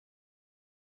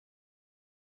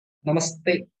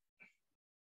Namaste.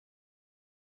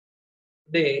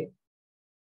 Today,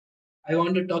 I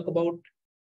want to talk about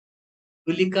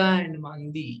Gulika and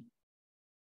Mandi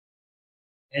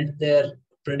and their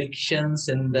predictions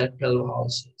in the 12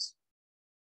 houses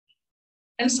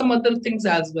and some other things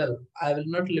as well. I will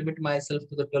not limit myself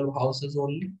to the 12 houses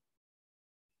only.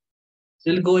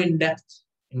 We'll go in depth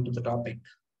into the topic.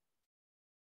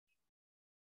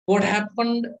 What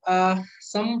happened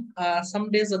some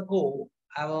days ago?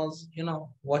 I was,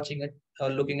 watching it,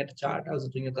 looking at a chart. I was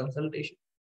doing a consultation.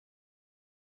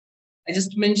 I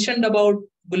just mentioned about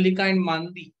Gulika and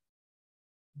Mandi.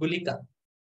 Gulika,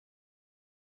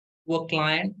 to a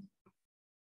client,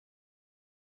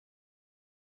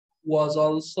 was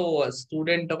also a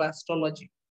student of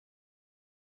astrology.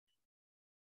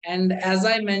 And as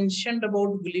I mentioned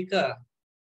about Gulika,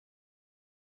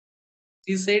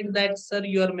 he said that, sir,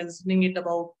 you are mentioning it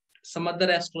about some other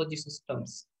astrology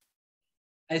systems.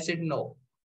 I said, no,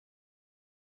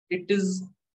 it is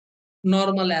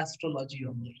normal astrology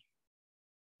only.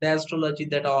 The astrology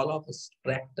that all of us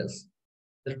practice,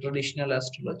 the traditional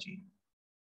astrology.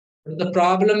 But the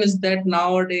problem is that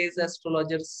nowadays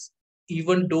astrologers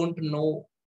even don't know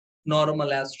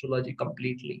normal astrology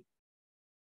completely.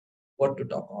 What to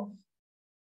talk of?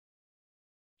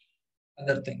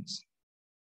 Other things.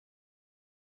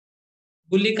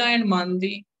 Gulika and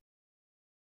Mandi,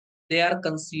 they are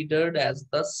considered as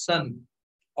the son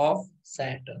of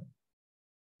Saturn.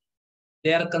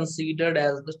 They are considered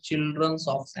as the children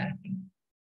of Saturn.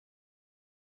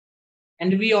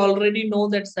 And we already know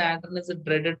that Saturn is a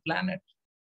dreaded planet.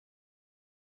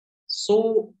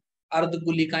 So are the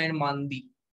Gulika and Mandi.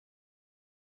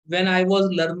 When I was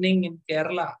learning in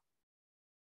Kerala,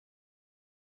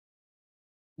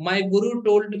 my guru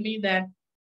told me that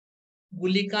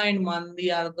Gulika and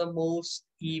Mandi are the most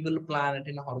evil planet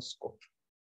in horoscope.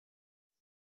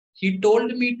 He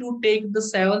told me to take the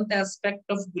seventh aspect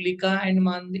of Gulika and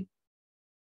Mandi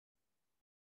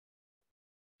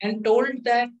and told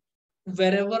that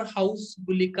wherever house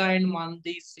Gulika and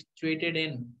Mandi is situated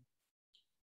in,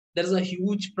 there's a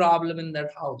huge problem in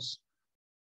that house.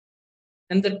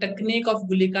 And the technique of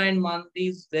Gulika and Mandi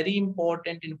is very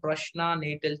important in Prashna,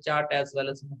 natal chart, as well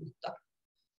as Muhurta.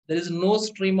 There is no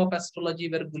stream of astrology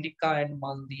where Gulika and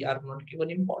Mandi are not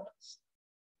given importance.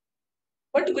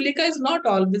 But Gulika is not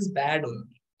always bad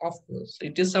only. Of course,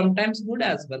 it is sometimes good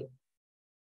as well.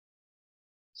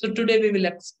 So today we will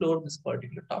explore this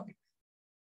particular topic.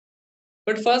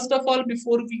 But first of all,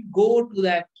 before we go to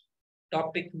that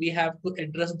topic, we have to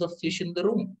address the fish in the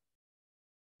room.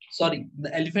 Sorry,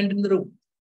 the elephant in the room.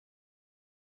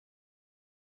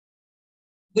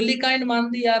 Gulika and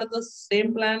Mandi are the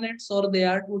same planets or they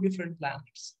are two different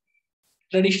planets?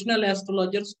 Traditional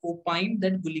astrologers opine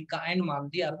that Gulika and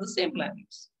Mandi are the same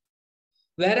planets.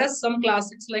 Whereas some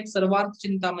classics like Sarvarth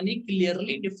Chintamani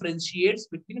clearly differentiates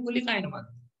between Gulika and Mandi.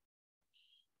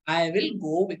 I will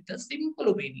go with a simple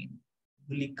opinion.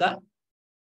 Gulika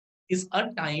is a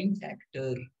time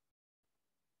factor.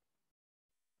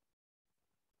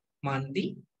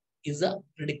 Mandi is a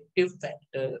predictive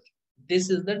factor.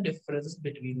 This is the difference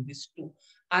between these two.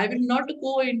 I will not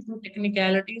go into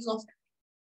technicalities of it.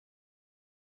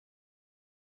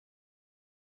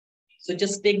 So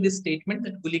just take this statement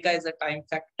that Gulika is a time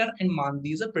factor and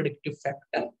Mandi is a predictive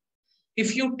factor.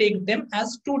 If you take them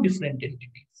as two different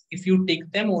entities, if you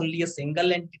take them only a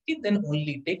single entity, then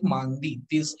only take Mandi.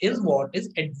 This is what is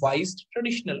advised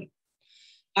traditionally.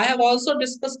 I have also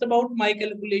discussed about my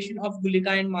calculation of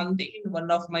Gulika and Mandi in one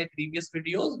of my previous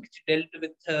videos, which dealt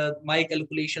with my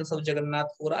calculations of Jagannath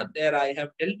Hora. There I have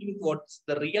dealt with what's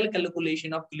the real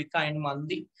calculation of Gulika and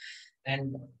Mandi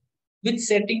and which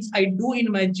settings I do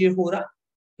in my J-Hora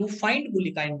to find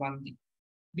Gulika and Mandi.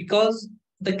 Because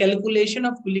the calculation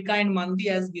of Gulika and Mandi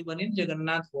as given in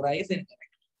Jagannath Hora is incorrect.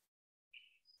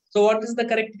 So what is the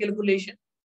correct calculation?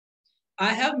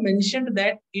 I have mentioned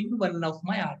that in one of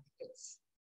my articles.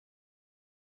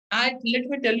 Let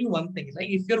me tell you one thing. Like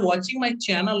if you're watching my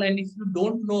channel and if you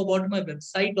don't know about my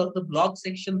website or the blog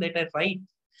section that I write,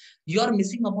 you are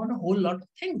missing upon a whole lot of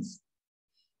things.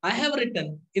 I have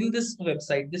written in this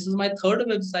website. This is my third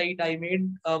website. I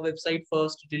made a website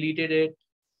first, deleted it.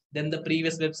 Then the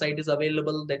previous website is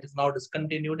available that is now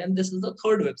discontinued. And this is the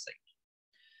third website.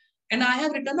 And I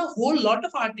have written a whole lot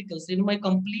of articles in my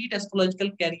complete astrological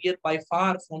career by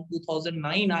far. From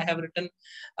 2009, I have written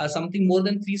something more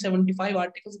than 375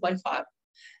 articles by far.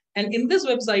 And in this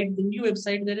website, the new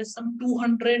website, there is some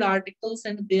 200 articles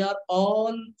and they are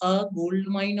all a gold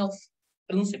mine of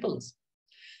principles.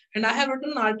 And I have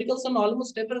written articles on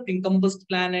almost everything: combust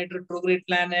planet, retrograde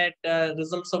planet,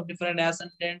 results of different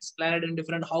ascendants, planet in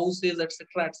different houses,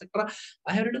 etc., etc.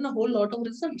 I have written a whole lot of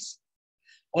results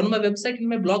on my website in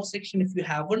my blog section. If you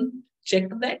haven't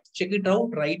checked that, check it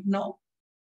out right now.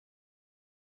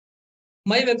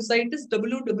 My website is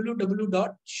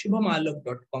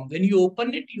www.shubhamalock.com. When you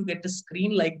open it, you get a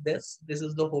screen like this. This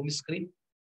is the home screen.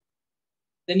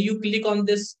 Then you click on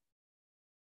this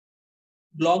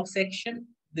blog section.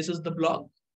 This is the blog.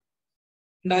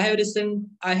 And I have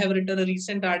written a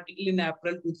recent article in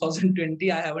April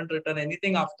 2020. I haven't written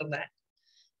anything after that.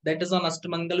 That is on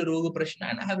Ashtamangal Roga Prashna.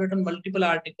 And I have written multiple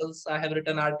articles. I have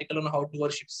written an article on how to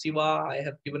worship Shiva. I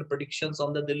have given predictions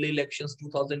on the Delhi elections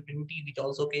 2020, which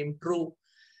also came true.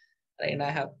 Right? And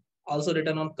I have also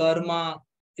written on karma,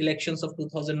 elections of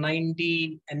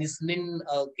 2019, and Isnin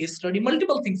case study,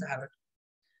 multiple things I have written.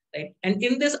 Right? And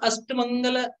in this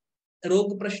Ashtamangala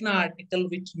Roga Prashna article,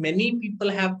 which many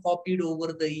people have copied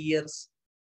over the years,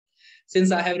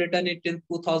 since I have written it in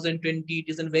 2020, it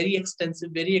is a very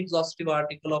extensive, very exhaustive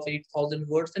article of 8,000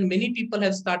 words. And many people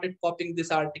have started copying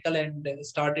this article and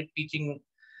started teaching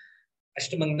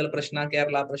Ashtamangal Prashna,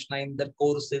 Kerala Prashna in their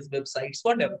courses, websites,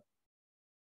 whatever.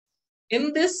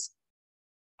 In this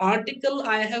article,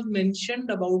 I have mentioned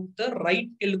about the right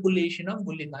calculation of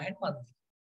Gulika and Mandi.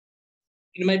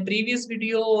 In my previous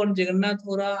video on Jagannath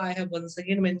Hora, I have once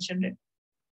again mentioned it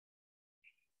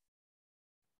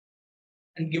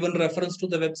and given reference to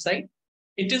the website.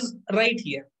 It is right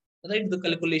here, right? The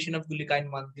calculation of Gulika and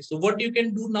Mandi. So what you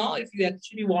can do now, if you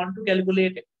actually want to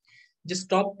calculate it, just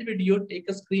stop the video, take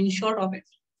a screenshot of it,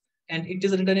 and it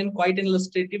is written in quite an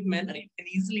illustrative manner. You can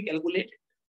easily calculate it,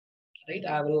 right?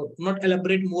 I will not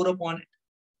elaborate more upon it,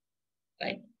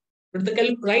 right? But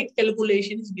the right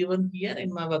calculation is given here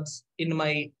in my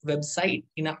website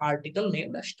in an article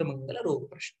named Ashtamangala Roga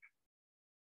Prashna,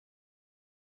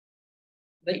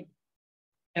 right?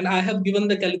 And I have given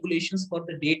the calculations for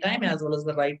the daytime as well as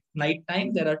the night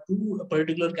time. There are two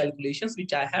particular calculations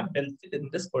which I have dealt with in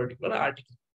this particular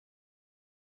article.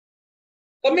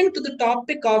 Coming to the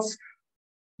topic of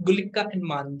Gulika and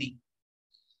Mandi,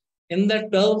 in the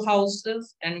 12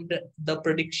 houses and the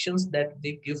predictions that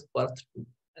they give birth to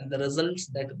and the results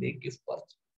that they give birth.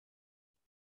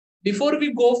 Before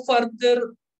we go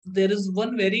further, there is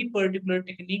one very particular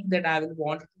technique that I will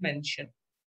want to mention.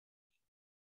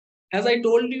 As I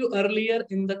told you earlier,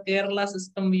 in the Kerala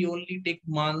system, we only take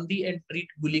Mandi and treat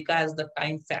Gulika as the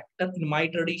time factor in my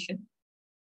tradition,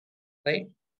 right?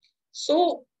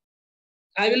 So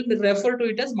I will refer to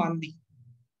it as Mandi.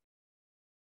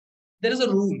 There is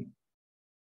a rule.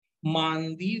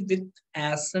 Mandi with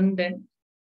ascendant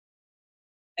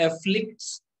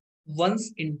afflicts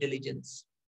one's intelligence.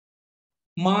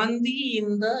 Mandi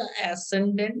in the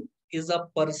ascendant is a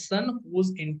person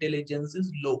whose intelligence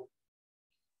is low,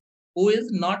 who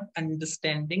is not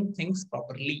understanding things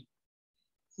properly,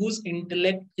 whose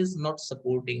intellect is not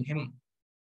supporting him,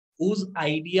 whose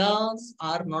ideas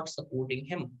are not supporting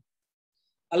him.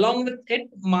 Along with it,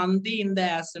 Mandi in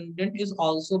the ascendant is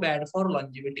also bad for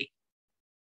longevity.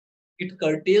 It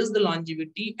curtails the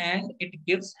longevity and it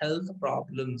gives health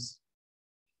problems.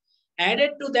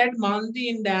 Added to that, Mandi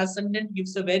in the ascendant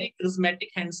gives a very charismatic,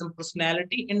 handsome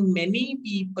personality, and many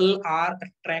people are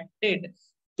attracted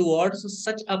towards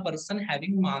such a person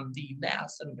having Mandi in the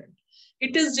ascendant.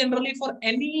 It is generally for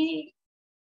any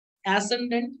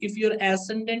ascendant. If your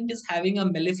ascendant is having a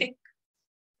malefic,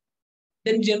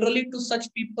 then generally to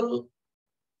such people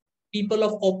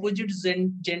of opposite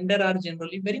gender are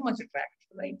generally very much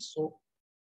attracted, right? So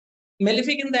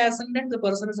malefic in the ascendant, the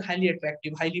person is highly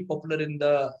attractive, highly popular in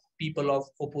the people of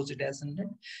opposite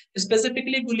ascendant.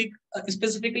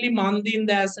 Specifically Mandi in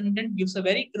the ascendant gives a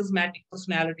very charismatic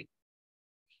personality,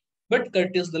 but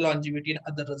curtails the longevity and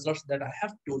other results that I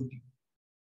have told you.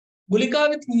 Gulika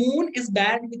with moon is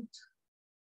bad with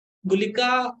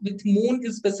Gulika with moon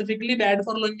is specifically bad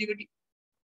for longevity.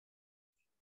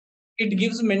 It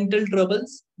gives mental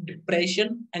troubles,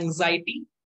 depression, anxiety.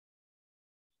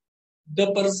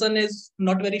 The person is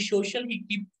not very social.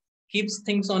 He keeps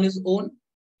things on his own.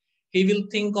 He will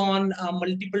think on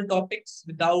multiple topics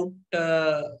without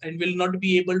and will not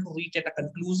be able to reach at a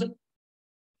conclusion.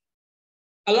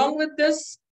 Along with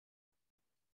this,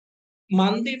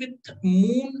 Mandi with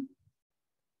moon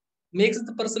makes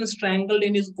the person strangled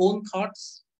in his own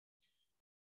thoughts.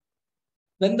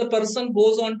 When the person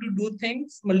goes on to do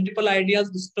things, multiple ideas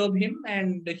disturb him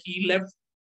and he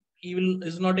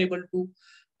is not able to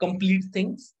complete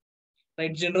things.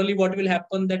 Right? Generally, what will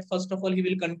happen that first of all, he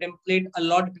will contemplate a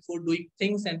lot before doing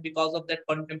things. And because of that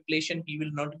contemplation, he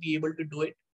will not be able to do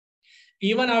it.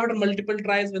 Even after multiple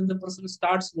tries, when the person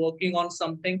starts working on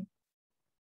something,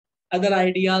 other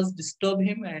ideas disturb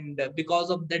him, and because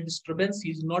of that disturbance, he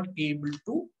is not able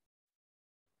to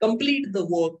complete the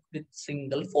work with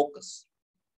single focus.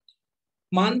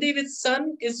 Mandi with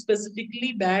sun is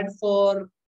specifically bad for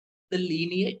the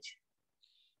lineage.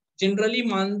 Generally,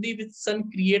 Mandi with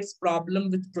sun creates problem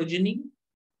with progeny.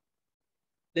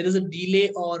 There is a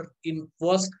delay, or in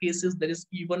worst cases, there is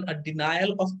even a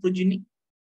denial of progeny.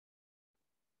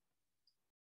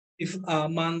 If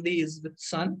Mandi is with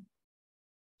sun.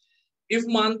 If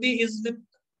Mandi is with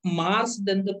Mars,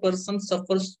 then the person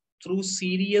suffers through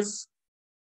serious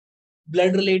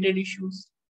blood-related issues.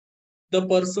 The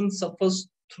person suffers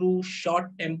through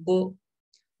short temper.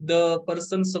 The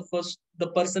person suffers. The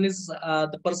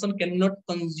person cannot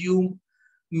consume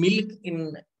milk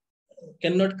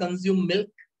cannot consume milk,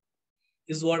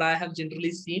 is what I have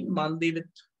generally seen. Mandi with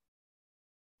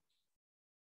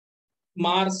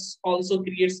Mars also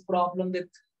creates problem with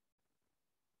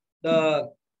the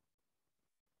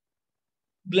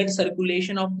blood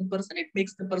circulation of the person. It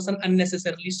makes the person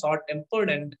unnecessarily short-tempered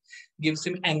and gives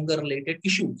him anger-related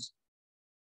issues.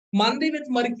 Mandi with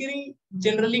Mercury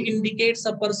generally indicates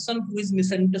a person who is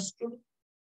misunderstood.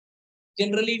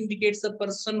 Generally indicates a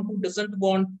person who doesn't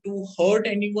want to hurt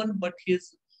anyone, but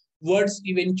his words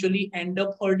eventually end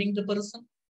up hurting the person.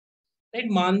 Right?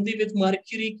 Mandi with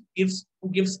Mercury gives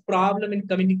problem in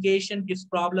communication, gives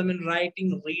problem in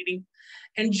writing, reading.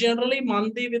 And generally,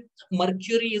 Mandi with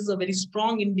Mercury is a very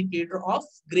strong indicator of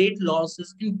great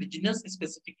losses in business,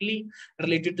 specifically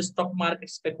related to stock market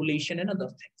speculation and other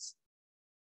things.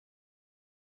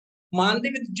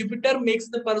 Mandi with Jupiter makes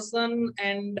the person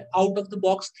an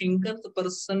out-of-the-box thinker. The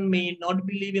person may not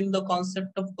believe in the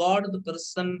concept of God. The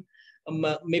person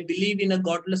may believe in a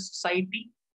godless society.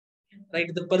 Right?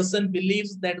 The person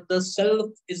believes that the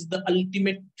self is the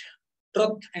ultimate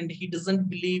truth, and he doesn't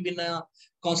believe in a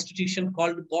constitution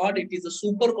called God. It is a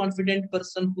super confident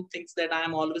person who thinks that I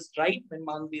am always right when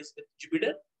Mandi is with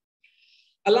Jupiter.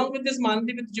 Along with this,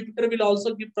 Mandi with Jupiter will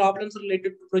also give problems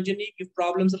related to progeny, give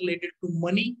problems related to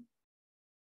money.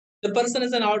 The person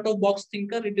is an out-of-box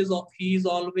thinker. He is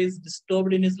always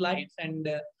disturbed in his life, and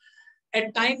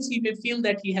at times he may feel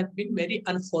that he has been very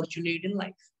unfortunate in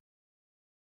life.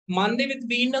 Mandi with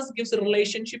Venus gives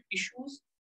relationship issues.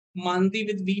 Mandi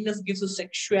with Venus gives a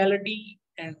sexuality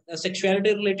and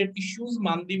sexuality related issues.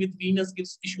 Mandi with Venus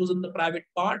gives issues in the private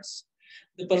parts.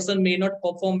 The person may not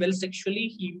perform well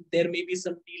sexually. There may be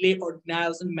some delay or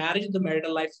denials in marriage. The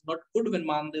marital life is not good when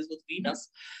Mandi is with Venus.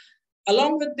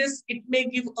 Along with this, it may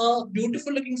give a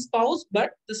beautiful looking spouse,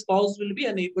 but the spouse will be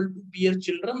unable to bear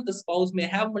children. The spouse may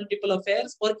have multiple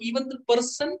affairs, or even the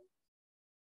person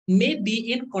may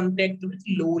be in contact with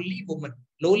lowly woman.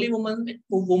 Lowly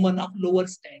woman of lower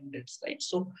standards, right?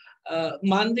 So,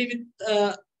 Mandi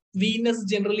with Venus,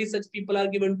 generally such people are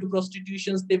given to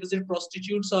prostitutions. They visit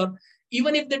prostitutes, or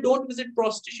even if they don't visit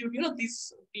prostitute,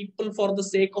 these people, for the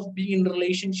sake of being in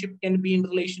relationship, can be in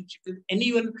relationship with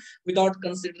anyone without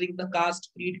considering the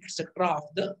caste, creed, etc. of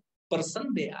the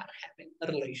person they are having a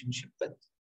relationship with.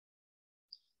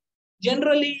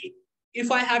 Generally,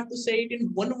 if I have to say it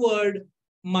in one word,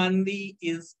 Mandi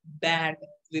is bad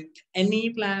with any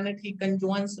planet he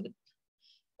conjoins with,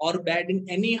 or bad in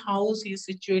any house he is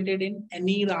situated in,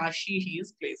 any Rashi he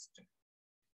is placed in.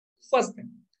 First thing,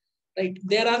 right?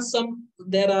 There are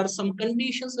some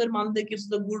conditions where Mandi gives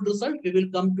the good result. We will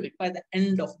come to it by the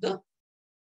end of the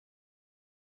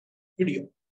video.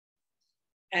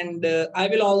 And I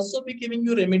will also be giving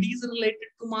you remedies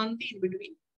related to Mandi in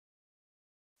between.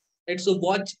 Right, so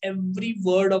watch every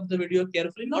word of the video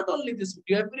carefully. Not only this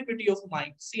video, every video of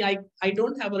mine. See, I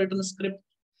don't have a written script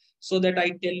so that I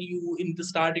tell you in the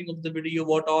starting of the video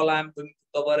what all I'm going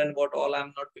to cover and what all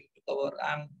I'm not going to cover.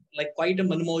 I'm like quite a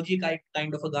manmoji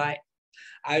kind of a guy.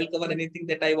 I will cover anything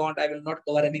that I want. I will not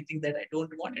cover anything that I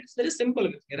don't want. It's very simple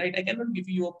with me, right? I cannot give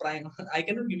you a prime. I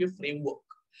cannot give you a framework.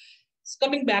 So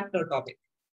coming back to our topic,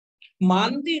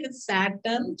 Mandi with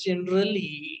Saturn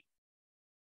generally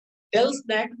tells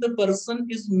that the person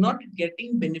is not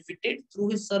getting benefited through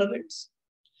his servants.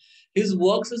 His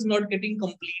works is not getting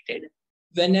completed.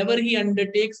 Whenever he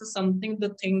undertakes something,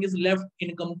 the thing is left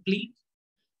incomplete.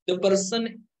 The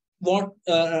person wants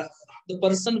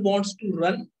to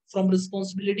run from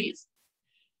responsibilities.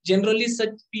 Generally,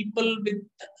 such people with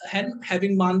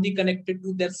having Mandi connected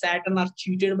to their Saturn are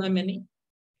cheated by many.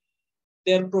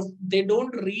 They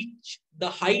don't reach the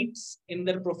heights in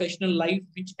their professional life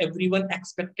which everyone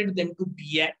expected them to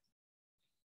be at.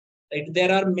 Right?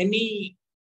 There are many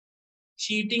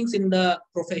cheatings in the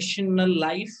professional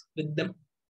life with them.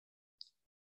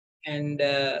 And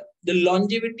the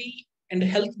longevity and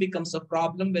health becomes a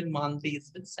problem when Mandi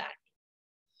is with Saturn.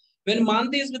 When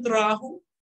Mandi is with Rahu,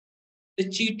 the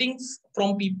cheatings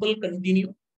from people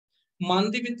continue.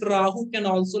 Mandi with Rahu can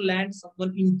also land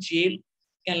someone in jail,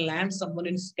 can land someone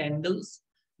in scandals.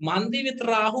 Mandi with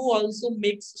Rahu also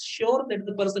makes sure that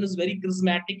the person is very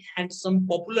charismatic, handsome,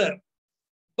 popular,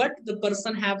 but the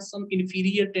person has some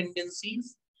inferior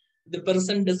tendencies. The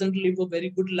person doesn't live a very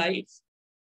good life.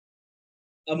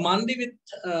 Mandi with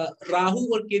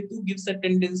Rahu or Ketu gives a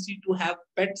tendency to have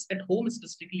pets at home,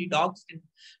 specifically dogs, and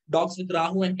dogs with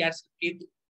Rahu and cats with Ketu.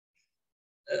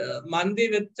 Mandi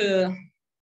with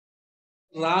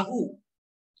Rahu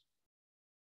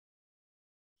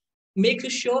make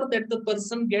sure that the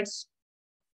person gets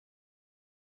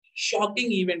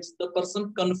shocking events. The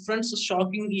person confronts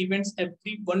shocking events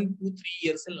every 1 to 3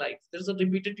 years in life. There's a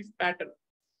repetitive pattern.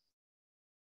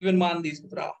 Even Mandi is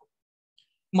with Rahu.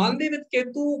 Mandi with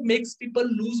Ketu makes people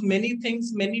lose many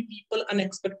things, many people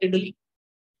unexpectedly.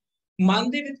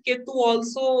 Mandi with Ketu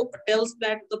also tells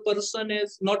that the person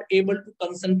is not able to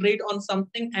concentrate on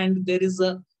something, and there is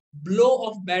a blow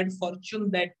of bad fortune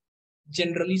that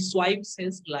generally swipes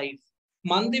his life.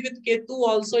 Mandi with Ketu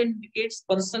also indicates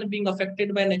person being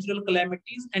affected by natural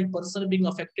calamities and person being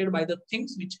affected by the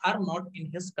things which are not in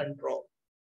his control.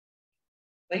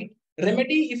 Right?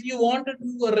 Remedy, if you want to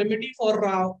do a remedy for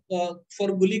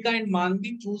Gulika and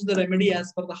Mandi, choose the remedy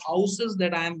as per the houses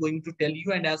that I am going to tell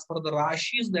you and as per the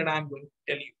Rashis that I am going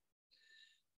to tell you.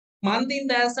 Mandi in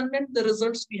the ascendant, the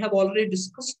results we have already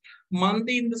discussed.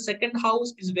 Mandi in the second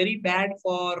house is very bad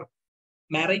for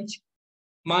marriage.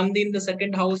 Mandi in the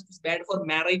second house is bad for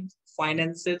marriage,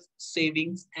 finances,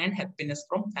 savings, and happiness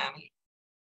from family.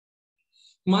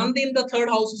 Mandi in the third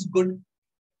house is good.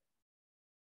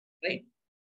 Right?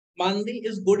 Mandi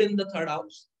is good in the third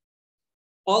house.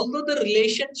 Although the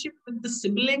relationship with the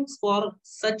siblings for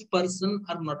such person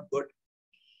are not good.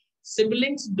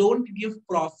 Siblings don't give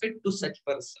profit to such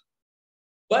person.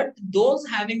 But those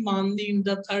having Mandi in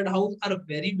the third house are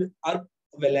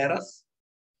valorous,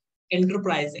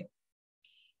 enterprising.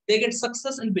 They get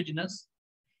success in business.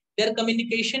 Their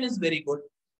communication is very good,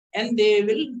 and they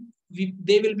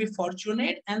will be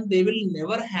fortunate, and they will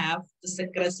never have the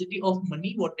scarcity of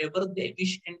money. Whatever they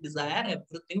wish and desire,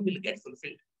 everything will get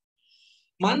fulfilled.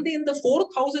 Mandi in the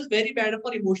fourth house is very bad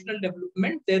for emotional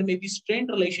development. There may be strained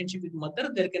relationship with mother.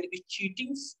 There can be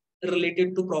cheatings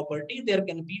related to property. There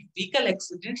can be vehicle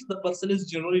accidents. The person is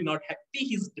generally not happy.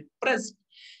 He's depressed.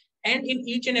 And in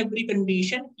each and every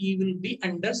condition, he will be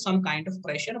under some kind of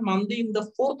pressure. Mandi in the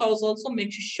fourth house also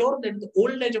makes sure that the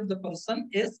old age of the person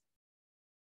is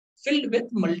filled with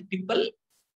multiple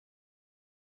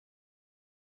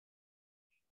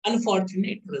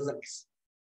unfortunate results.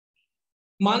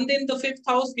 Mandi in the fifth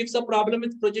house gives a problem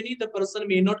with progeny. The person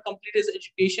may not complete his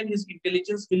education. His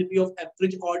intelligence will be of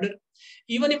average order.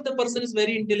 Even if the person is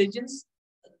very intelligent,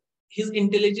 his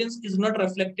intelligence is not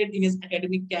reflected in his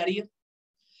academic career.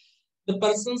 The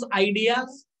person's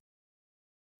ideas,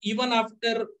 even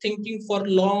after thinking for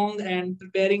long and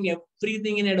preparing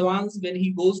everything in advance, when he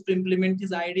goes to implement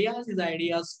his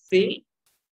ideas fail,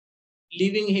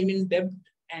 leaving him in debt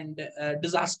and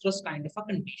disastrous kind of a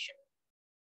condition.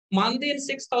 Mandi in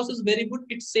sixth house is very good.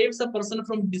 It saves a person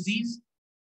from disease.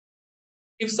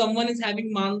 If someone is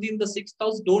having Mandi in the sixth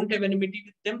house, don't have enmity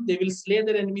with them. They will slay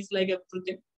their enemies like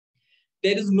everything.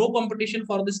 There is no competition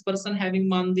for this person having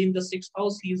Mandi in the sixth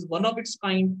house. He is one of its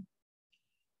kind.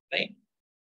 Right?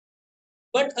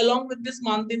 But along with this,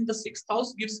 Mandi in the sixth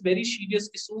house gives very serious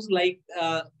issues like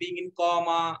being in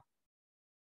coma,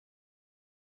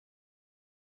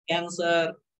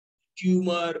 cancer,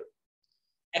 tumor,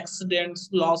 accidents,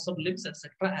 loss of limbs,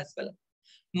 etc. as well.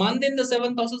 Mandi in the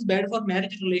seventh house is bad for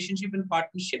marriage, relationship, and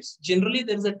partnerships. Generally,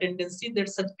 there is a tendency that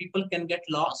such people can get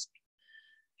lost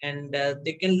and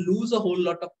they can lose a whole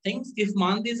lot of things. If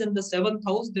Mandi is in the seventh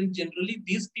house, then generally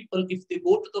these people, if they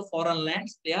go to the foreign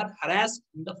lands, they are harassed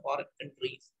in the foreign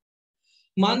countries.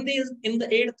 Mandi is in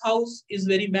the eighth house is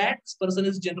very bad. This person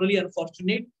is generally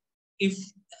unfortunate. If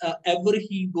ever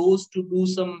he goes to do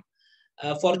some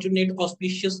fortunate,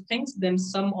 auspicious things, then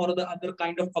some or the other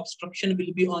kind of obstruction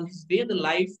will be on his way. The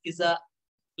life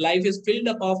is filled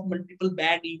up of multiple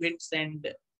bad events and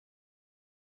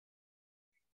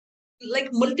like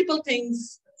multiple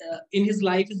things in his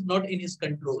life is not in his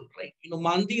control, right?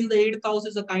 Mandi in the eighth house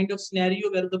is a kind of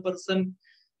scenario where the person,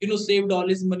 saved all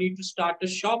his money to start a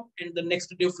shop, and the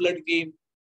next day flood came,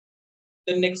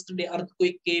 the next day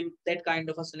earthquake came, that kind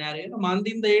of a scenario.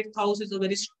 Mandi in the eighth house is a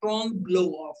very strong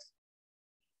blow of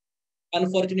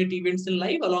unfortunate events in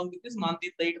life. Along with this, Mandi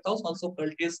in the eighth house also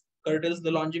curtails the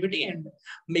longevity and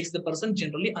makes the person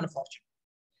generally unfortunate.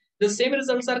 The same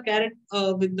results are carried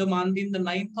with the Mandi in the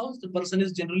ninth house. The person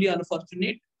is generally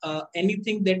unfortunate.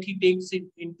 Anything that he takes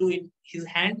into in his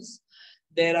hands,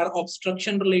 there are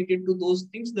obstruction related to those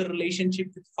things. The relationship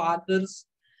with fathers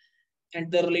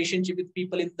and the relationship with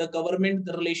people in the government,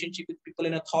 the relationship with people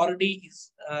in authority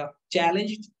is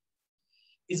challenged,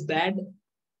 is bad.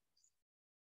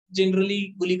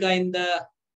 Generally,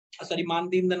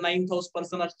 Mandi in the ninth house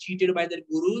person are cheated by their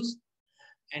gurus.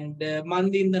 And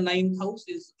Mandi in the ninth house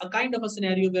is a kind of a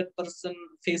scenario where person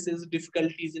faces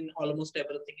difficulties in almost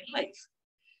everything in life.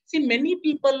 See, many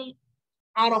people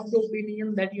are of the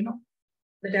opinion that,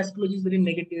 that astrology is very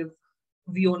negative.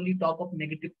 We only talk of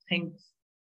negative things.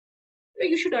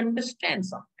 You should understand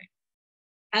something.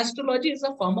 Astrology is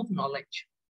a form of knowledge.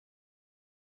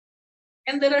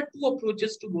 And there are two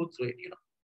approaches to go through it,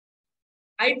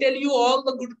 I tell you all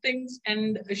the good things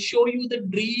and show you the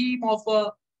dream of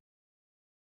a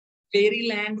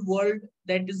fairyland world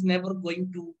that is never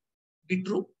going to be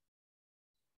true.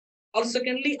 Or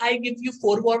secondly, I give you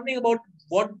forewarning about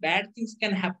what bad things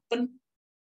can happen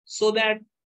so that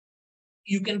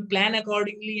you can plan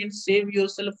accordingly and save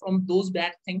yourself from those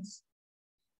bad things.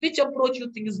 Which approach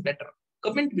you think is better?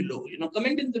 Comment below,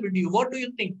 comment in the video. What do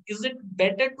you think? Is it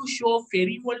better to show a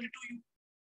fairy world to you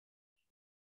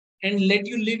and let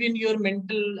you live in your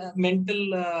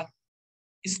mental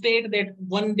state that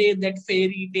one day that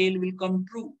fairy tale will come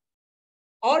true,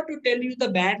 or to tell you the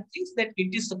bad things that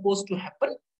it is supposed to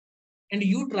happen and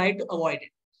you try to avoid it?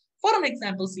 For an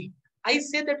example, see, I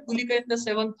say that Gulika in the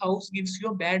seventh house gives you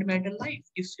a bad marital life,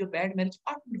 gives you a bad marriage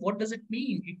partner. What does it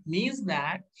mean? It means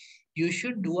that you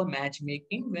should do a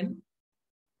matchmaking when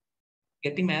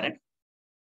getting married.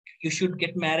 You should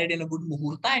get married in a good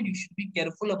muhurta, and you should be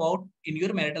careful about in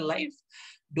your marital life.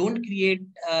 Don't create,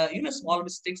 small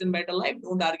mistakes in marital life.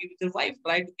 Don't argue with your wife.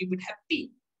 Try to keep it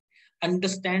happy.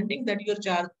 Understanding that your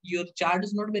chart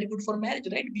is not very good for marriage,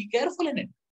 right? Be careful in it.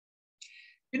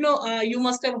 You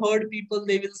must have heard people,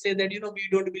 they will say that, we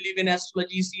don't believe in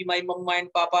astrology. See, my mama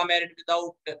and papa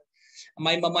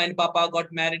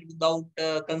got married without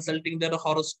consulting their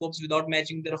horoscopes, without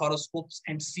matching their horoscopes,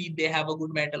 and see, they have a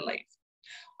good marital life.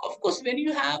 Of course, when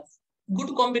you have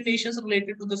good combinations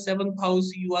related to the seventh house,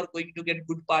 you are going to get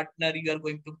good partner, you are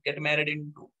going to get married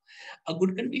into a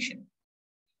good condition.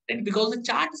 And because the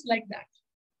chart is like that.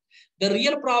 The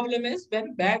real problem is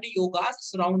when bad yogas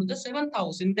surround the seventh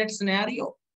house. In that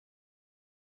scenario,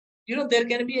 there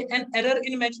can be an error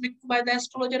in matchmaking by the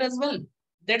astrologer as well.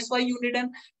 That's why you need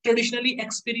an traditionally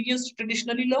experienced,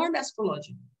 traditionally learned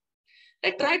astrologer.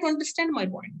 Try to understand my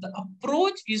point. The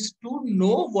approach is to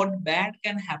know what bad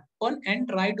can happen and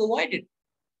try to avoid it.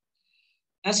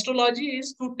 Astrology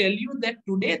is to tell you that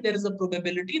today there is a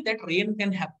probability that rain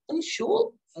can happen.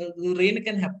 Rain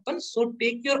can happen. So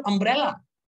take your umbrella.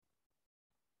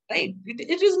 Right?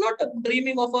 It is not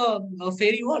dreaming of a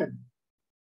fairy world.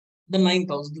 The ninth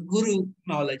house, the guru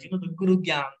knowledge, the guru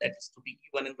gyan that is to be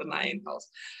given in the ninth house.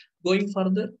 Going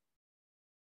further,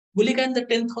 Gulika in the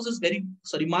 10th house is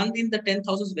Mandi in the 10th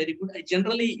house is very good. I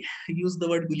generally use the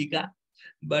word Gulika,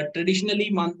 but traditionally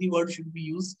Mandi word should be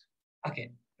used.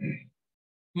 Okay.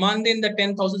 Mandi in the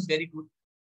 10th house is very good.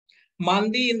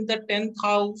 Mandi in the 10th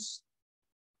house,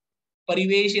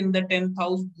 Parivesh in the 10th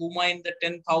house, Bhuma in the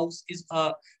 10th house is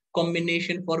a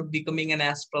combination for becoming an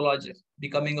astrologer,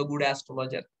 becoming a good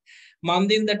astrologer.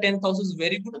 Mandi in the 10th house is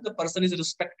very good. The person is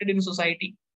respected in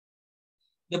society.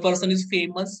 The person is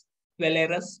famous,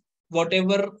 valorous.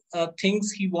 Whatever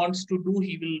things he wants to do,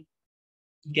 he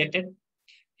will get it.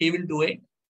 He will do it.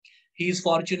 He is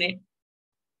fortunate,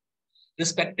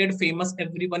 respected, famous.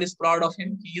 Everyone is proud of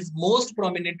him. He is most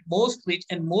prominent, most rich,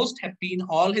 and most happy in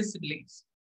all his siblings.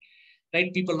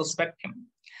 Right? People respect him.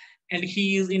 And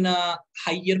he is in a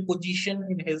higher position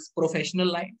in his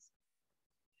professional life.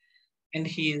 And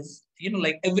he is,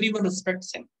 everyone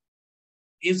respects him.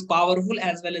 He is powerful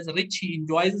as well as rich. He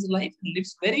enjoys his life and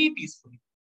lives very peacefully.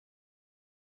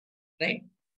 Right?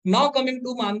 Now coming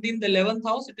to Mandi in the 11th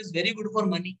house, it is very good for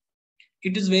money.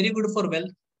 It is very good for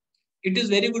wealth. It is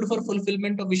very good for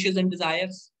fulfillment of wishes and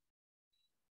desires.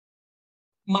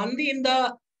 Mandi in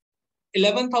the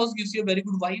 11th house gives you a very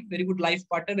good wife, very good life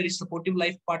partner, very supportive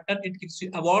life partner. It gives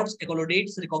you awards,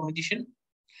 accolades, recognition,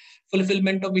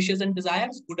 fulfillment of wishes and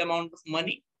desires, good amount of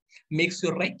money, makes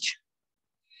you rich,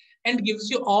 and gives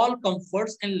you all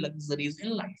comforts and luxuries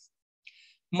in life.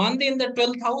 Mandi in the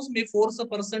 12th house may force a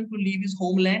person to leave his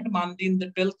homeland. Mandi in the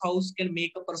 12th house can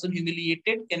make a person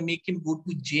humiliated, can make him go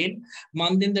to jail.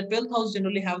 Mandi in the 12th house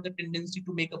generally have the tendency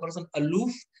to make a person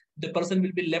aloof. The person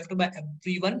will be left by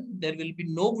everyone. There will be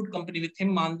no good company with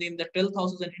him. Mandi in the 12th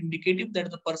house is an indicative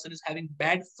that the person is having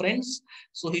bad friends.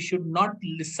 So he should not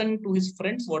listen to his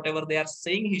friends, whatever they are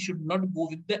saying. He should not go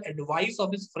with the advice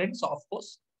of his friends, of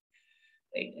course.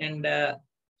 Right? And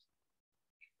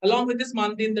along with this,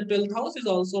 Mandi in the 12th house is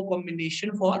also a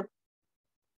combination for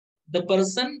the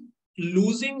person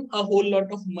losing a whole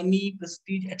lot of money,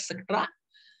 prestige, etc.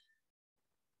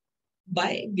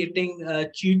 by getting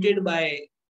cheated by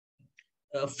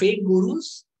fake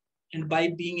gurus and by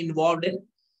being involved in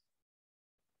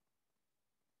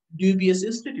dubious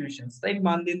institutions. Right?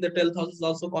 Mandi in the 12th house is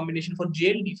also a combination for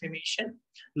jail, defamation,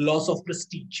 loss of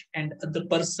prestige, and the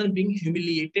person being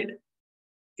humiliated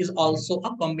is also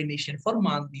a combination for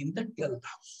Mandi in the 12th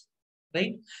house.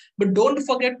 Right? But don't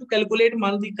forget to calculate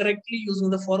Mandi correctly using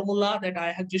the formula that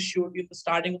I have just showed you in the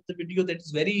starting of the video. That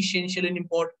is very essential and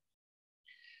important.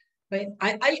 Right?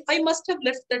 I must have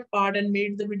left that part and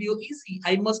made the video easy.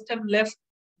 I must have left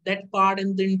that part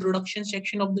in the introduction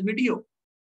section of the video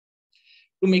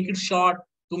to make it short,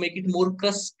 to make it more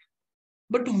crisp.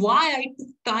 But why I took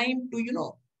time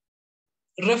to,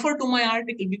 refer to my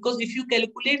article? Because if you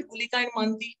calculate Gulika and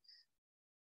Mandi,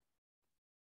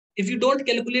 if you don't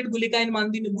calculate Gulika and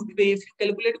Mandi in a good way, if you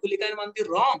calculate Gulika and Mandi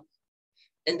wrong,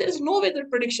 then there is no way that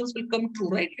predictions will come true,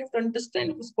 right? You have to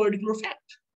understand this particular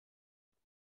fact.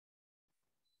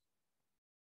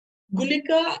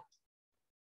 Gulika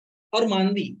or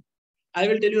Mandi, I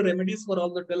will tell you remedies for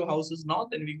all the 12 houses now,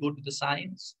 then we go to the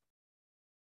signs.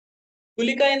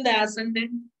 Gulika in the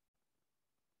ascendant,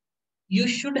 you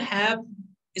should have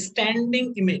a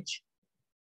standing image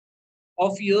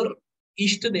of your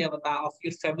Ishta Devata, of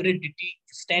your favorite deity,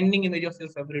 standing image of your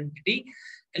favorite deity,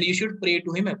 and you should pray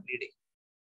to him every day.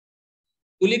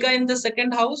 Gulika in the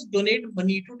second house, donate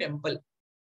money to temple.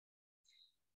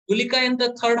 Gulika in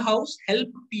the third house, help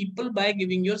people by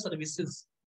giving your services.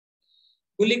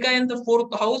 Gulika in the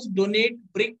fourth house, donate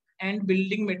brick and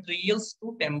building materials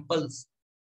to temples.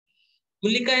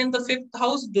 Gulika in the fifth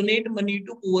house, donate money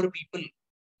to poor people.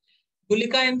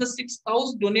 Gulika in the sixth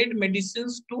house, donate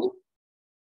medicines to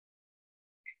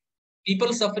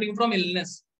people suffering from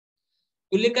illness.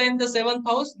 Gulika in the seventh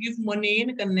house, give money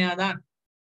in Kanyadan.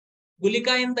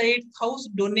 Gulika in the eighth house,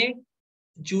 donate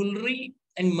jewelry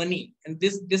and money. And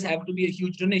this have to be a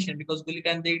huge donation because Gulika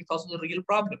in the eighth house is a real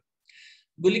problem.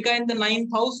 Gulika in the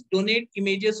ninth house, donate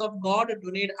images of God,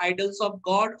 donate idols of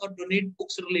God, or donate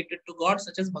books related to God,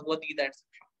 such as Bhagavad Gita, etc.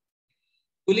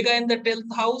 Gulika in the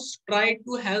 10th house, try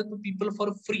to help people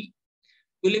for free.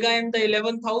 Gulika in the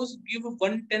 11th house, give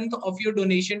 1/10 of your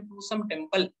donation to some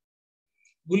temple.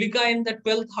 Gulika in the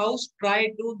 12th house, try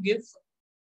to give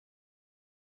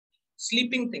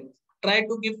sleeping things. Try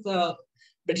to give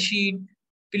bedsheet,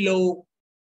 pillow,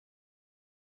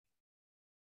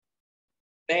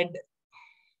 bed.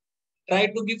 Try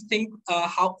to give things,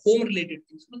 home related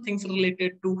things, things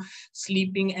related to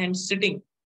sleeping and sitting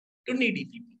to needy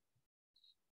people.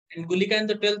 And Gulika in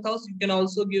the 12th house, you can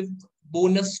also give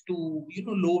bonus to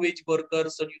low wage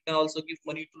workers, or you can also give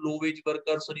money to low wage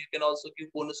workers, or you can also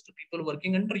give bonus to people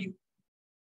working under you.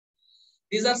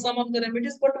 These are some of the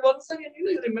remedies, but once again,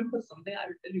 you remember something. I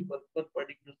will tell you one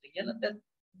particular thing. That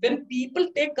when people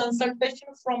take consultation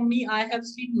from me, I have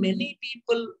seen many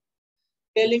people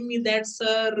telling me that,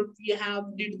 sir, we have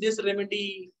did this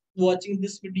remedy, watching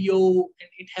this video, and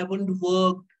it haven't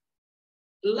worked.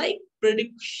 Like,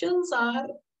 predictions are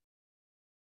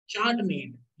chart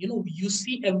made. You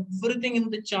see everything in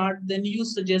the chart, then you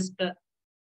suggest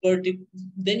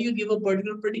then you give a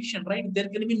particular prediction, right? There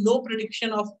can be no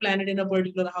prediction of planet in a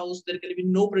particular house. There can be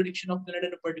no prediction of planet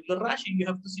in a particular Rashi. You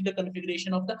have to see the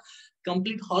configuration of the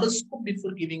complete horoscope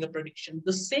before giving a prediction.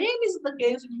 The same is the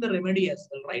case with the remedy as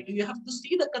well, right? You have to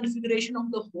see the configuration of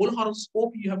the whole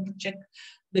horoscope. You have to check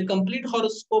the complete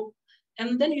horoscope,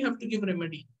 and then you have to give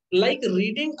remedy. Like,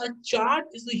 reading a chart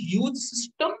is a huge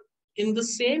system. In the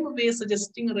same way,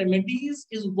 suggesting remedies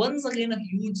is once again a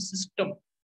huge system.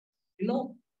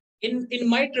 In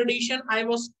my tradition, I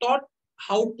was taught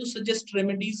how to suggest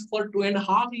remedies for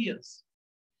 2.5 years.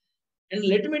 And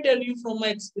let me tell you from my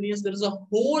experience, there is a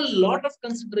whole lot of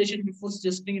consideration before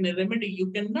suggesting a remedy.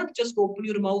 You cannot just open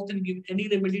your mouth and give any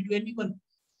remedy to anyone.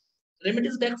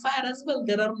 Remedies backfire as well.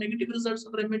 There are negative results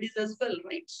of remedies as well,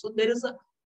 right? So there is a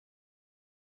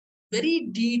very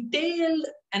detailed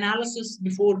analysis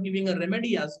before giving a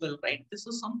remedy as well, right? This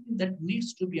is something that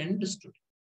needs to be understood.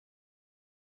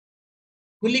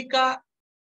 Gulika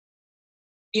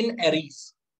in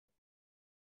Aries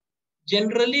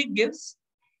generally gives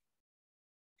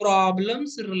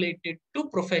problems related to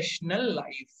professional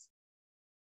life.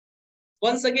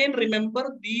 Once again,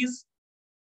 remember, these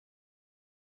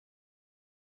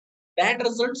Bad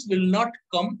results will not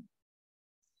come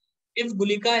if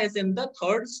Gulika is in the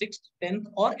 3rd, 6th, 10th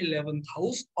or 11th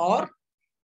house, or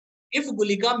if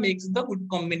Gulika makes the good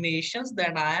combinations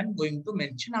that I am going to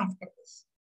mention after this.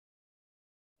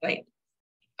 Right?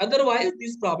 Otherwise,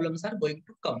 these problems are going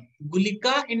to come.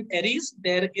 Gulika in Aries,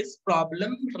 there is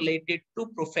problem related to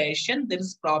profession, there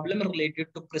is problem related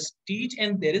to prestige,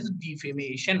 and there is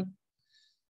defamation.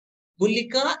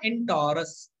 Gulika in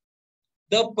Taurus,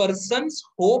 the person's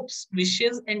hopes,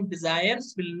 wishes, and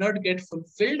desires will not get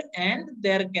fulfilled, and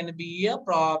there can be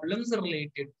problems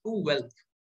related to wealth.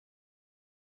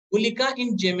 Gulika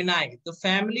in Gemini, the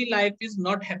family life is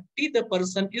not happy, the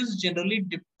person is generally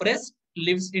depressed,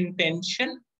 lives in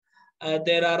tension.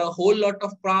 There are a whole lot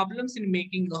of problems in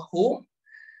making a home.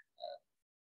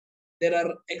 There are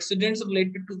accidents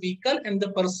related to vehicle, and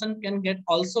the person can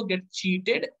also get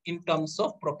cheated in terms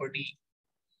of property.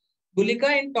 Gulika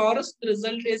in Taurus, the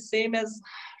result is same as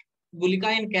Gulika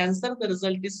in Cancer. The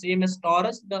result is same as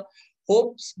Taurus. The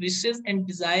hopes, wishes, and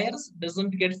desires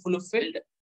doesn't get fulfilled.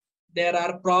 There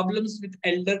are problems with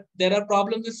there are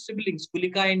problems with siblings.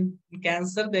 Gulika in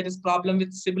Cancer, there is problem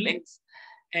with siblings,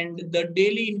 and the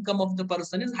daily income of the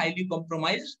person is highly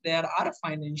compromised. There are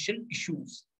financial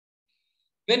issues.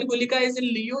 When Gulika is in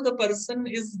Leo, the person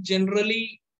is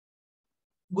generally,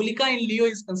 Gulika in Leo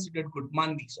is considered good.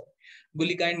 Mandi, sorry.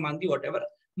 Gulika and Mandi, whatever.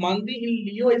 Mandi in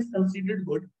Leo is considered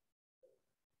good.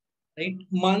 Right?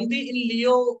 Mandi in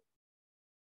Leo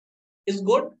is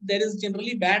good. There is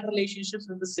generally bad relationships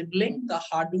with the sibling. The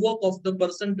hard work of the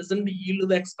person doesn't yield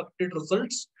the expected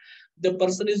results. The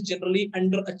person is generally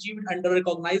underachieved,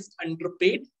 under-recognized,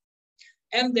 underpaid.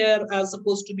 And there are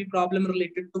supposed to be problem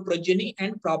related to progeny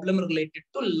and problem related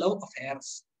to love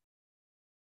affairs.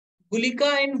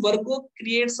 Gulika in Virgo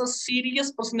creates a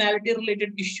serious personality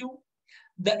related issue.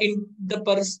 The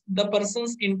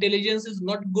person's intelligence is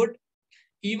not good.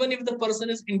 Even if the person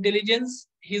is intelligence,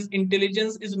 his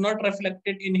intelligence is not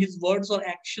reflected in his words or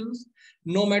actions.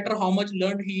 No matter how much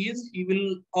learned he is, he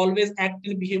will always act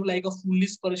and behave like a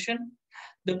foolish person.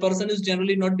 The person is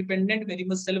generally not dependent, very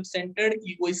much self-centered,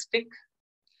 egoistic,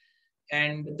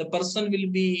 and the person will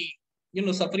be,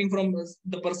 suffering from.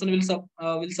 The person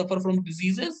will suffer from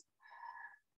diseases,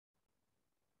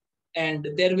 and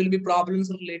there will be problems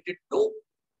related to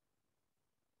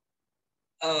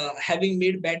having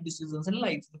made bad decisions in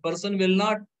life. The person will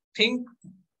not think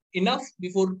enough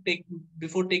before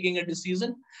taking a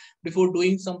decision, before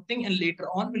doing something, and later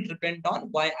on will repent on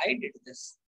why I did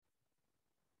this.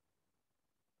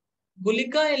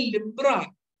 Gulika in Libra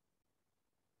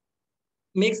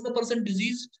makes the person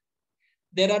diseased.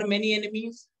 There are many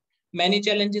enemies, many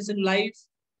challenges in life.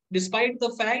 Despite the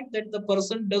fact that the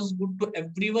person does good to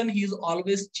everyone, he is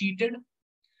always cheated.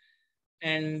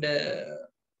 And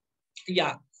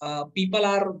people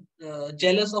are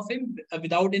jealous of him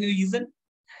without any reason.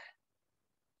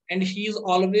 And he is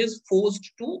always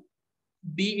forced to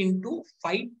be into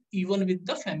fight even with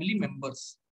the family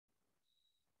members.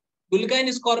 Gulika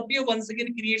in Scorpio once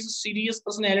again creates serious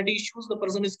personality issues. The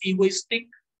person is egoistic.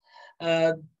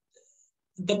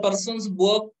 The person's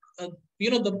work,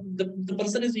 the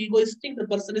person is egoistic. The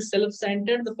person is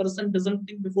self-centered. The person doesn't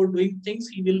think before doing things.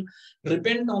 He will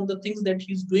repent on the things that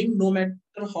he's doing. No matter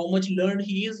how much learned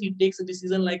he is, he takes a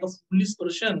decision like a foolish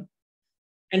person.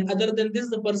 And other than this,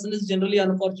 the person is generally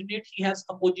unfortunate. He has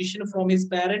opposition from his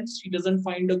parents. He doesn't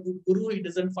find a good guru. He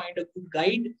doesn't find a good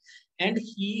guide. And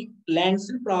he lands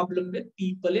in problem with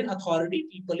people in authority,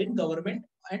 people in government,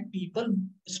 and people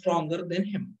stronger than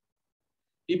him.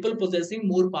 People possessing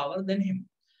more power than him.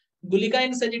 Gulika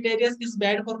in Sagittarius is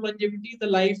bad for longevity. The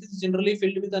life is generally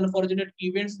filled with unfortunate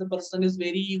events. The person is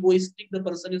very egoistic. The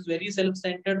person is very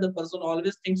self-centered. The person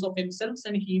always thinks of himself,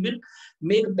 and he will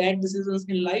make bad decisions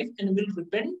in life and will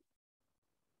repent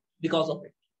because of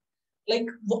it. Like,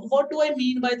 what do I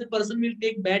mean by the person will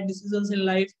take bad decisions in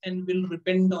life and will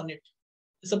repent on it?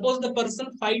 Suppose the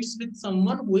person fights with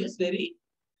someone who is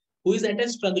at a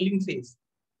struggling phase,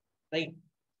 right?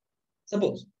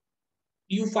 Suppose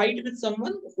you fight with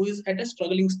someone who is at a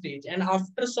struggling stage, and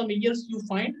after some years you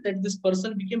find that this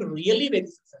person became really very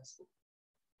successful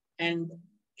and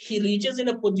he reaches in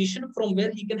a position from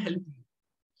where he can help you.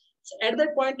 So at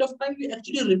that point of time, you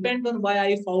actually repent on why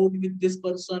I fought with this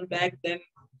person back then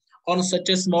on such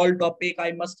a small topic.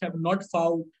 I must have not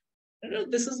fought.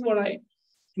 This is what I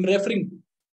am referring to.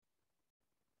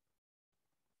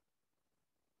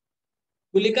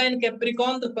 Gulika in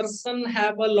Capricorn, the person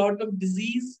have a lot of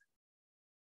disease.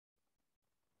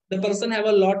 The person have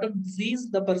a lot of disease.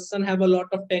 The person have a lot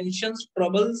of tensions,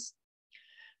 troubles.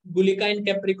 Gulika in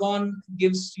Capricorn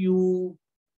gives you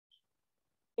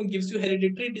gives you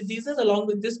hereditary diseases. Along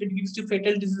with this, it gives you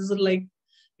fatal diseases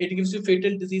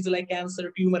like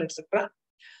cancer, tumor, etc.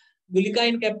 Gulika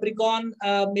in Capricorn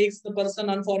makes the person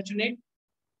unfortunate.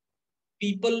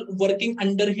 People working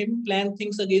under him plan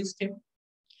things against him.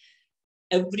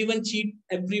 Everyone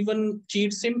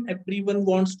cheats him. Everyone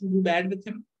wants to do bad with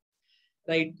him.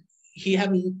 Right? He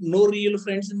have no real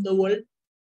friends in the world.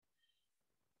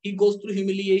 He goes through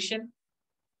humiliation.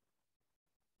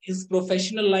 His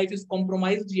professional life is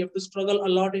compromised. He have to struggle a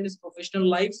lot in his professional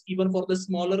lives. Even for the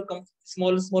small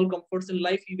comforts in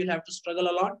life, he will have to struggle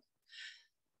a lot.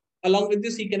 Along with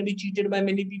this, he can be cheated by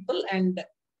many people, and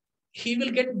he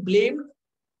will get blamed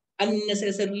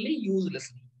unnecessarily,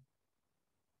 uselessly.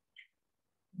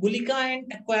 Gulika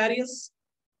and Aquarius,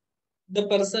 the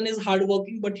person is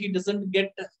hardworking, but he doesn't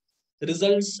get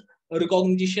results,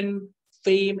 recognition,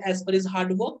 fame as per his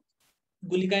hard work.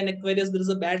 Gulika and Aquarius, there is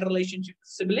a bad relationship with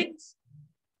siblings,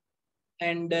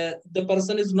 and the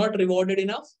person is not rewarded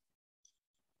enough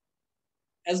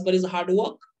as per his hard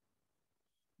work.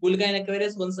 Gulika and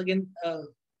Aquarius, once again, the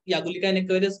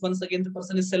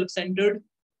person is self-centered,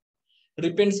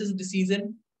 repents his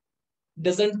decision,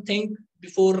 doesn't think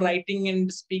before writing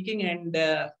and speaking, and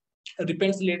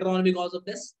repents later on because of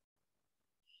this.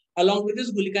 Along with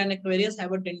this, Gulika and Aquarius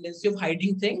have a tendency of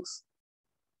hiding things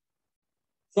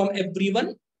from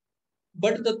everyone,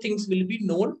 but the things will be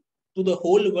known to the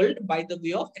whole world by the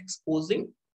way of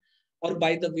exposing or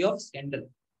by the way of scandal.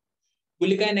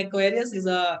 Gulika and Aquarius is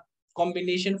a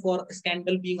combination for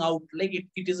scandal being out. Like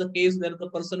it is a case where the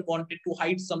person wanted to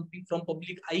hide something from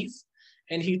public eyes,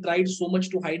 and he tried so much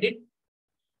to hide it,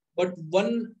 but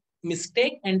one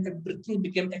mistake and everything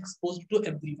became exposed to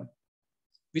everyone,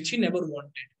 which he never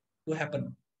wanted to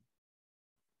happen.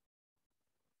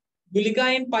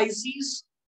 Gulika in Pisces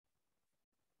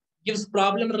gives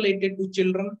problem related to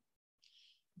children.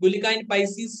 Gulika in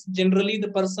Pisces, generally the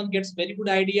person gets very good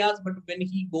ideas, but when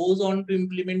he goes on to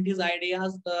implement his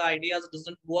ideas, the ideas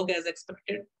doesn't work as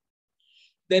expected.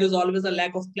 There is always a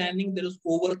lack of planning. There is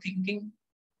overthinking.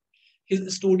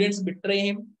 His students betray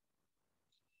him.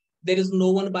 There is no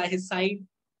one by his side.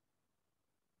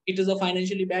 It is a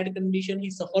financially bad condition. He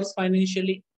suffers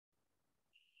financially.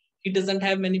 He doesn't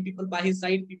have many people by his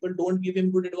side. People don't give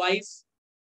him good advice.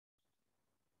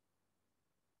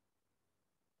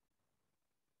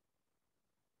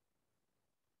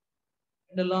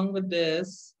 And along with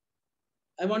this,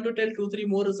 I want to tell 2-3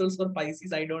 more results for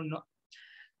Pisces. I don't know.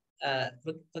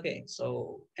 But okay,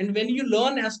 so, and when you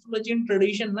learn astrology in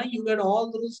tradition, you get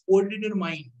all those coded in your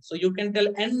mind. So you can tell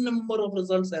n number of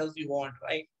results as you want,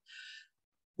 right?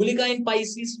 Gulika in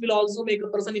Pisces will also make a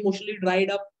person emotionally dried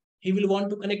up. He will want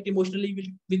to connect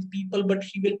emotionally with people, but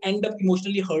he will end up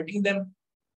emotionally hurting them.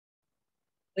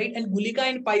 Right? And Gulika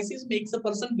in Pisces makes a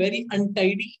person very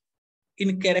untidy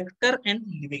in character and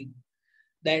living.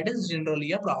 That is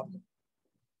generally a problem.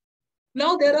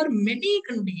 Now, there are many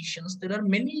conditions. There are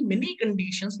many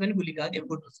conditions when Gulika give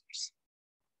good results.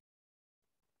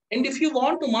 And if you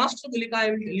want to master Gulika, I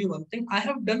will tell you one thing. I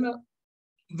have done a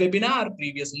webinar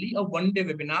previously, a one-day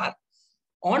webinar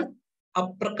on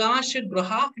Aprakash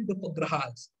Graha and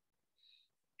Upagrahas.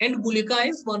 And Gulika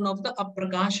is one of the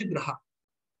Aprakash Graha.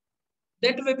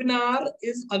 That webinar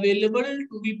is available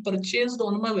to be purchased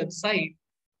on my website.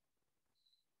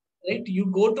 Right? You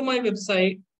go to my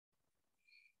website,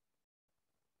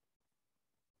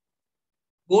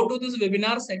 go to this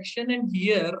webinar section, and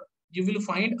here you will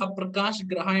find a Prakash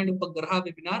Graha and Upagraha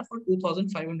webinar for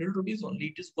 2,500 rupees only.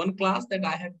 It is one class that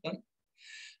I have done,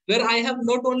 where I have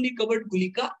not only covered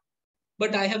Gulika,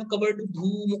 but I have covered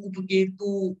Dhoom,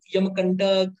 Upketu,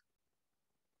 Yamakantak,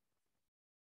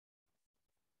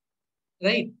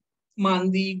 right?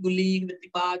 Mandi, Gulik,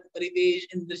 Vitipak, Paridesh,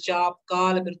 Indrashap,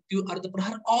 Kal, Mrityu,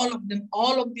 Ardhaprahar,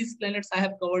 all of these planets I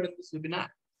have covered in this webinar.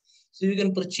 So you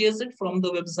can purchase it from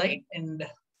the website, and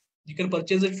you can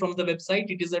purchase it from the website.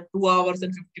 It is a 2 hours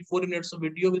and 54 minutes of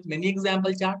video with many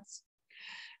example charts.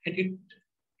 And it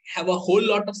have a whole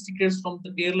lot of secrets from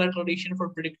the Kerala tradition for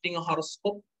predicting a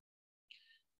horoscope.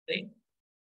 Right?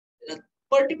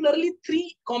 Particularly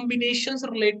 3 combinations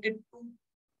related to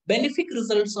benefic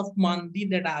results of Mandi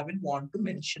that I will want to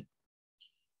mention.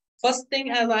 First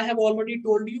thing, as I have already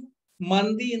told you,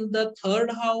 Mandi in the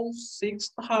 3rd house,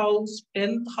 6th house,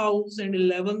 10th house, and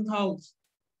 11th house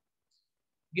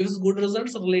gives good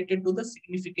results related to the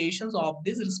significations of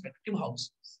these respective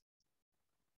houses.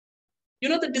 You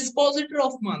know, the dispositor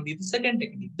of Mandi, the second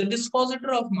technique, the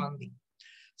dispositor of Mandi.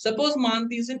 Suppose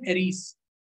Mandi is in Aries,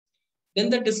 then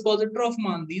the dispositor of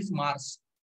Mandi is Mars.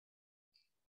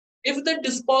 If the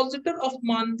dispositor of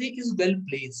Mandi is well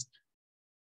placed,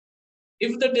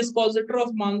 If the dispositor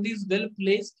of Mandi is well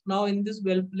placed, now in this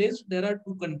well placed, there are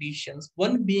two conditions.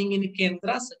 One being in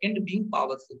Kendra, second being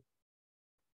powerful.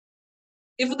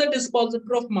 If the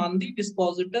dispositor of Mandi,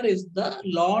 dispositor is the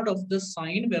lord of the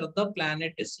sign where the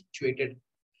planet is situated.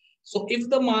 So if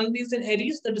the Mandi is in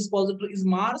Aries, the dispositor is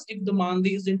Mars. If the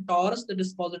Mandi is in Taurus, the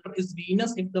dispositor is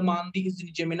Venus. If the Mandi is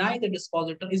in Gemini, the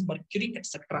dispositor is Mercury,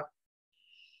 etc.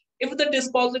 If the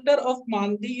dispositor of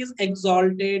Mandi is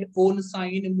exalted, own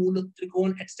sign, Mula,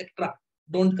 Trikon, etc.,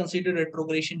 don't consider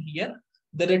retrogression here.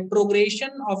 The retrogression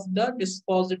of the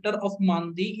dispositor of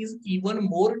Mandi is even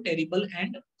more terrible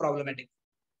and problematic.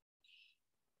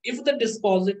 If the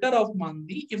dispositor of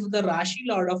Mandi, if the Rashi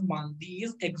lord of Mandi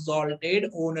is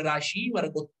exalted, own Rashi,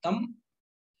 Vargottam,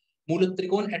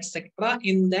 Mulatrikon, etc.,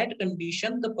 in that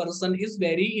condition, the person is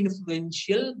very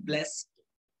influential, blessed,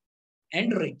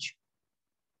 and rich.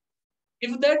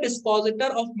 If the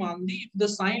dispositor of Mandi, if the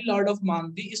sign lord of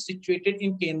Mandi is situated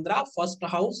in Kendra, first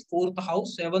house, fourth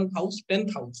house, seventh house,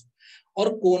 10th house,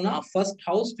 or Kona, first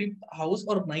house, fifth house,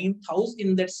 or ninth house,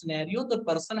 in that scenario, the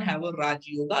person have a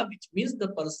Rajayoga, which means the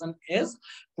person is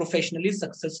professionally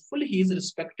successful, he is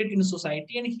respected in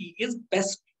society, and he is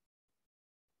best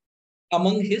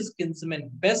among his kinsmen.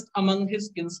 Best among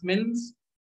his kinsmen,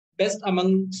 best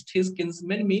amongst his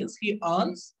kinsmen means he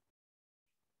earns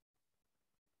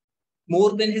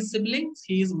more than his siblings,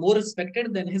 he is more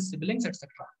respected than his siblings, etc.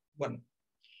 One.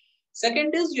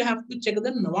 Second is you have to check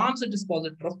the Navamsha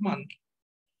dispositor of Mandi.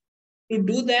 To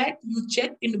do that, you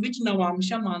check in which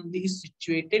Navamsha Mandi is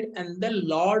situated, and the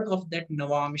lord of that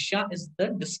Navamsha is the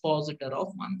dispositor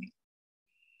of Mandi.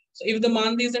 So if the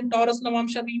Mandi is in Taurus,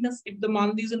 Navamsha Venus. If the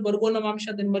Mandi is in Virgo,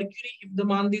 Navamsha, then Mercury. If the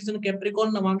Mandi is in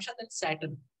Capricorn, Navamsha, then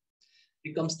Saturn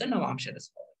becomes the Navamsha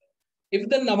dispositor. If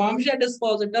the Navamsha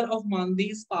dispositor of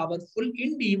Mandi is powerful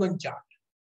in D1 chart,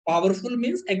 powerful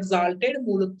means exalted,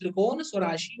 Mulatrikon,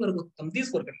 Swarashi, Varguttam, these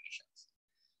four conditions.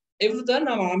 If the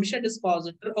Navamsha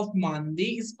dispositor of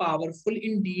Mandi is powerful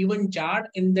in D1 chart,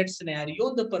 in that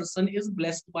scenario, the person is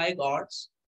blessed by gods.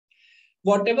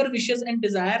 Whatever wishes and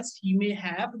desires he may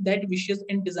have, that wishes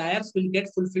and desires will get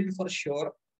fulfilled for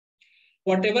sure.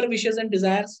 Whatever wishes and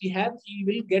desires he have, he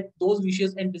will get those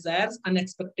wishes and desires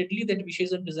unexpectedly. That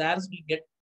wishes and desires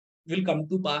will come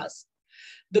to pass.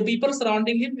 The people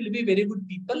surrounding him will be very good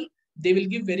people. They will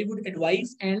give very good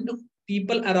advice, and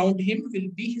people around him will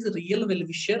be his real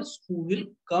well-wishers who will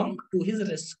come to his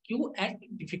rescue at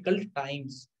difficult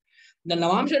times. The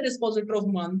Navamsha dispositor of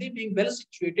Mandi being well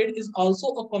situated is also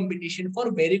a combination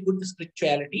for very good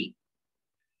spirituality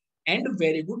and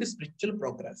very good spiritual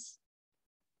progress.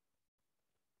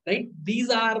 Right?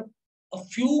 These are a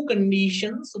few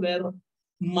conditions where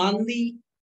Mandi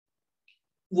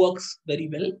works very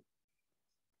well.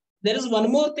 There is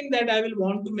one more thing that I will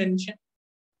want to mention.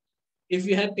 If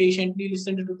you have patiently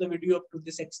listened to the video up to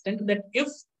this extent, that if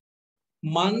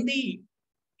Mandi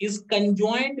is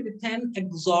conjoined with an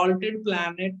exalted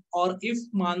planet, or if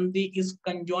Mandi is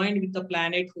conjoined with a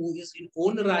planet who is in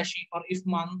own Rashi, or if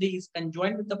Mandi is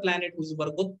conjoined with a planet who is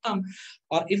Vargottam,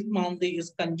 or if Mandi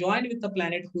is conjoined with a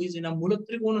planet who is in a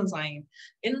Mulatrikona sign,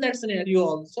 in that scenario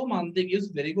also Mandi gives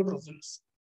very good results.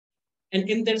 And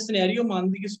in that scenario,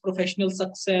 Mandi gives professional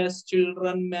success,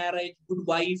 children, marriage, good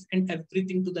wife, and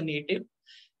everything to the native.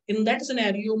 In that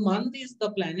scenario, Mandi is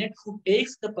the planet who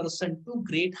takes the person to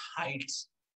great heights.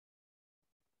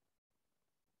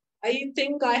 I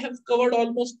think I have covered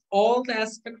almost all the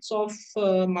aspects of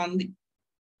Mandi.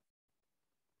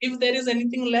 If there is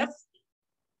anything left,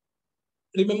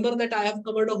 remember that I have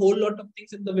covered a whole lot of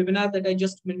things in the webinar that I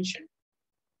just mentioned.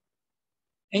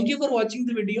 Thank you for watching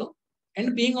the video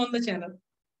and being on the channel.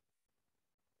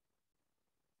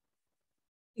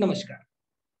 Namaskar.